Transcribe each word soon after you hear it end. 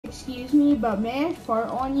Excuse me, but may I fart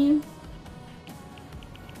on you?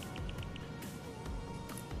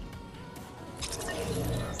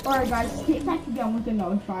 Alright guys, let's get back again with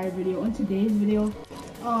another fire video. In today's video,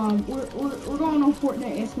 we're going on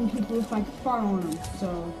Fortnite asking people if I can fart on them,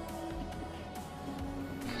 so.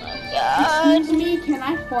 Excuse me, can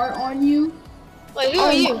I fart on you? Wait, who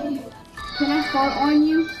are you? Can I fart on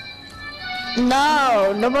you?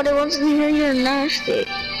 No, nobody wants to hear you're nasty.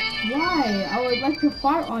 Why? I would like to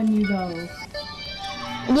fart on you though.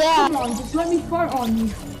 Yeah. Come on, just let me fart on you.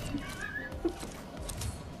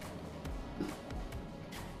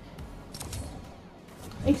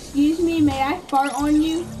 Excuse me, may I fart on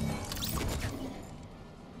you?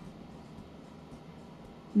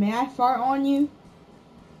 May I fart on you?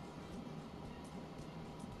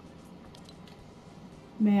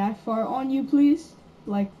 May I fart on you, please?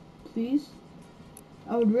 Like, please?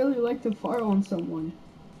 I would really like to fart on someone.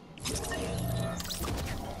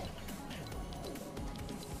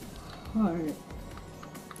 Alright.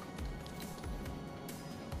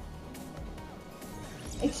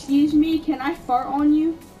 Excuse me, can I fart on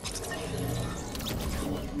you?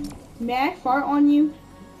 May I fart on you?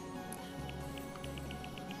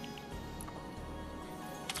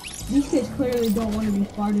 These kids clearly don't want to be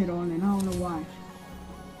farted on, and I don't know why.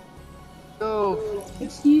 Yo.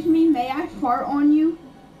 Excuse me, may I fart on you?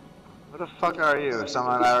 Who the fuck are you?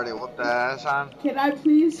 Someone I already whooped the ass on? Can I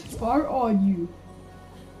please fart on you?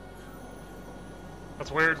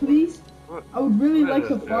 That's weird. Please? What? I would really What like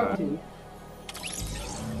to is fart that? on you.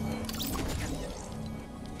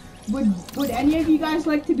 Would any of you guys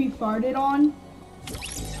like to be farted on?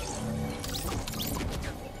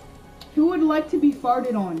 Who would like to be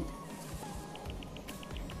farted on?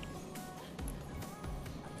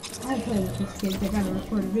 I play with these kids, I gotta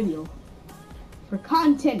record a video. For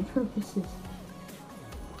content purposes.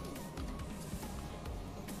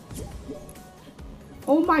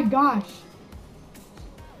 Oh my gosh.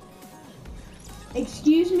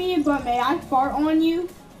 Excuse me, but may I fart on you?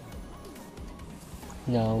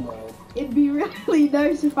 No. It'd be really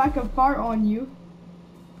nice if I could fart on you.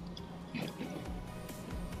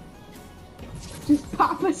 Just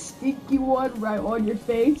pop a stinky one right on your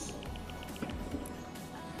face.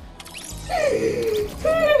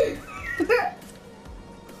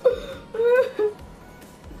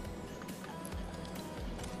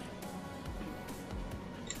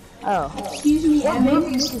 Oh. Excuse me,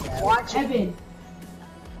 Evan. Evan.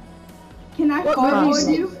 Can I fart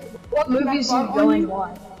on you? What movies fart you on going you? to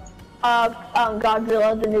watch?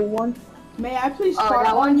 Godzilla, the new one. May I please Oh, fart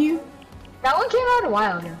that on one? you? That one came out a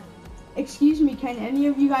while ago. Excuse me, can any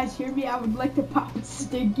of you guys hear me? I would like to pop a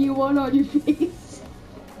stinky one on your face.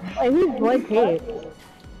 Wait, who's voice hit?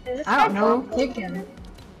 I don't know. Kick him.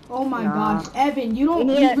 Oh my Nah. gosh, Evan, you don't.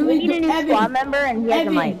 We You need really a don't. new squad Evan, member, and he has a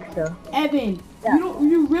Evan. mic, so. Evan, Yeah.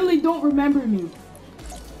 you really don't remember me.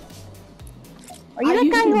 Are you I the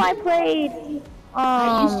used guy to who be- I played?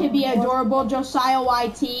 I used to be adorable Josiah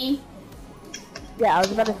YT. Yeah, I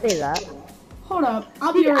was about to say that. Hold up,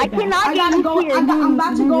 I'll be right I back. cannot I get gotta used go. to your I'm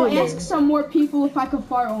about to go username. ask some more people if I can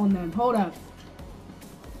fart on them. Hold up.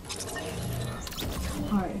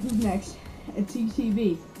 All right, who's next? It's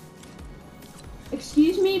CCB.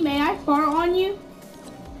 Excuse me, may I fart on you?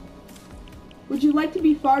 Would you like to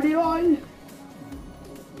be farted on?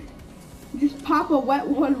 Just pop a wet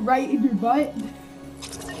one right in your butt.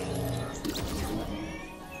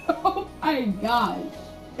 Oh my gosh.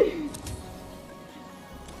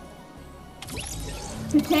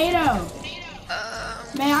 Potato.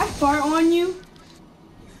 May I fart on you?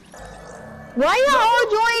 Why are you all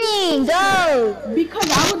joining? Go!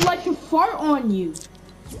 Because I would like to fart on you.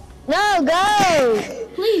 No, go!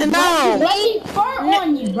 Please, No. let me fart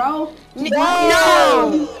on you, bro.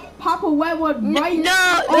 No! Pop a wet one right No,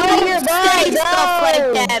 on your body, Stuff like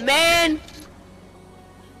go! that, man.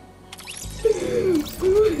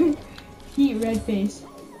 Heat red face.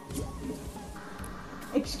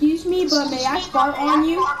 Excuse me, but may I fart on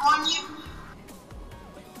you?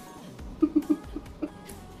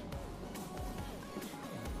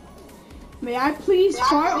 May I please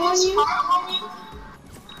fart on you?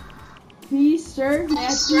 Please, sir, may I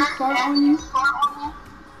please fart on you?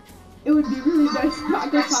 It would be really nice if I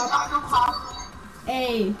could pop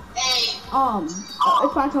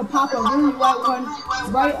if I could pop a really wet one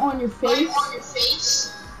right on your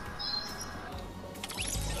face.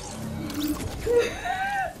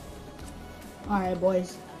 Alright,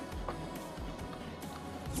 boys.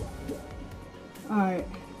 Alright.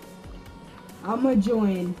 I'm gonna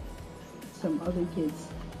join some other kids.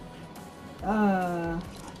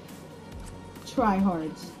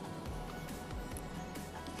 Tryhards.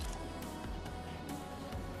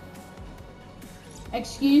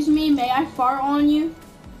 Excuse me, may I fart on you?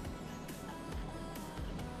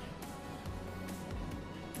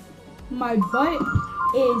 My butt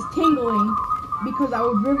is tingling because I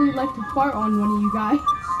would really like to fart on one of you guys.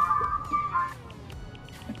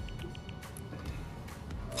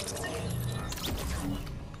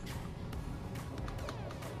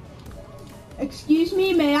 Excuse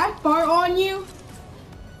me, may I fart on you?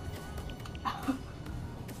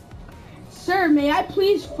 Sir, may I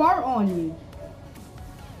please fart on you?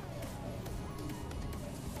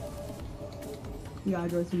 You gotta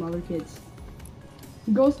go to some other kids.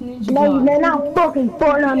 Ghost Ninja No, God. they're not fucking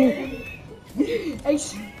fart on me.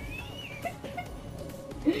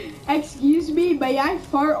 Excuse me, may I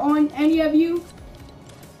fart on any of you?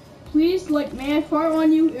 Please, like, may I fart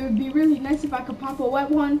on you? It would be really nice if I could pop a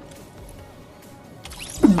wet one.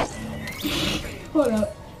 Hold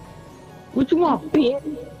up. What you want, bitch?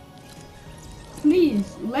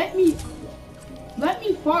 Please, let me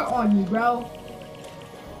fart on you, bro.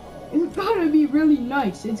 It's gonna be really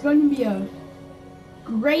nice. It's gonna be a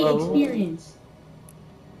great experience.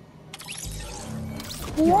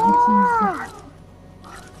 Yeah.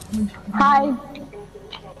 Hi.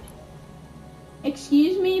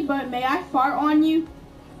 Excuse me, but may I fart on you?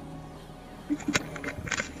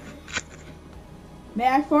 May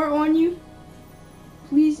I fart on you?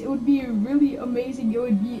 Please, it would be really amazing. It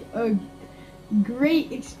would be a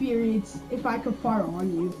great experience if I could fart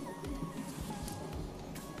on you.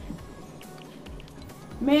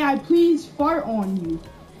 May I please fart on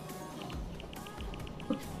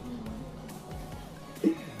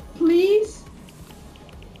you? Please?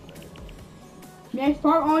 May I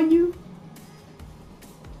fart on you?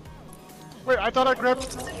 Wait, I thought I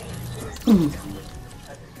grabbed.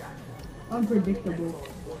 Unpredictable.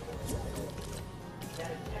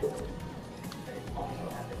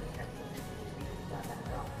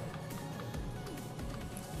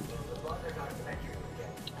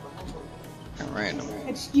 Random.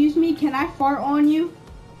 Excuse me, can I fart on you?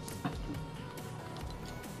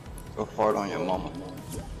 Go fart on your mama.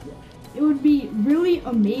 It would be really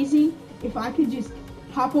amazing if I could just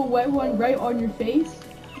pop a wet one right on your face.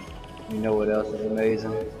 You know what else is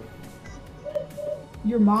amazing?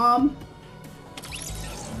 Your mom.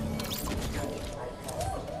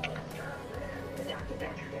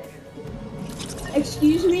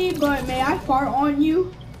 Excuse me, but may I fart on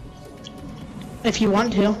you? If you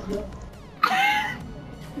want to.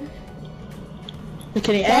 Just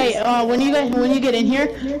kidding. Hey, when you get in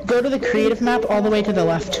here, go to the creative map all the way to the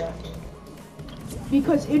left.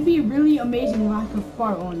 Because it'd be really amazing if I could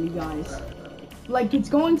fart on you guys. Like, it's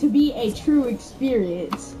going to be a true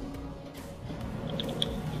experience.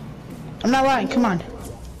 I'm not lying. Come on.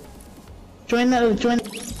 Join.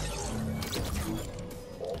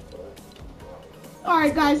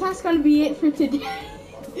 Alright guys, that's gonna be it for today.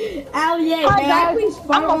 Allie, may I please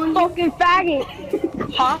fart on I'm a fucking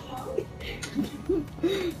faggot. Huh?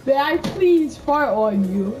 May I please fart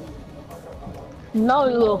on you? No,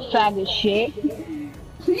 you little faggot shit.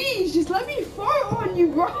 Please, just let me fart on you,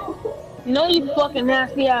 bro. No, you fucking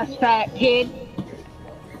nasty ass fat kid.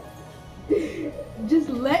 Just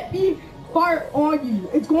let me fart on you.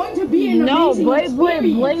 It's going to be an amazing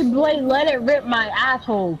experience. Blade, let it rip my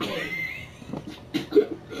asshole.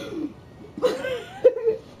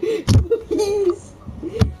 Please,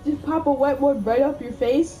 just pop a wet one right up your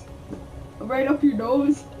face, right up your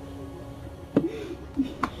nose.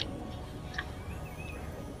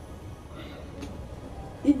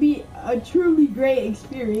 It'd be a truly great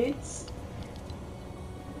experience.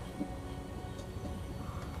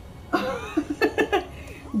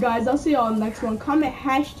 Guys, I'll see y'all on the next one. Comment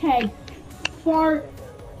hashtag fart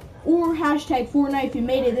or hashtag Fortnite if you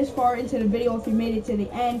made it this far into the video, if you made it to the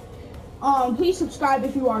end. Please subscribe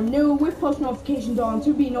if you are new with post notifications on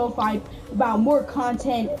to be notified about more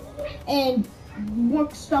content and more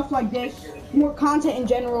stuff like this, more content in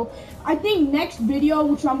general. I think next video,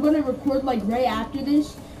 which I'm going to record like right after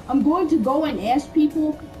this, I'm going to go and ask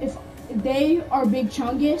people if they are big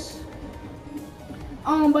Chungus.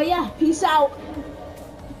 But yeah, peace out.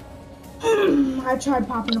 I tried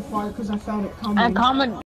popping a fart because I felt it coming. And comment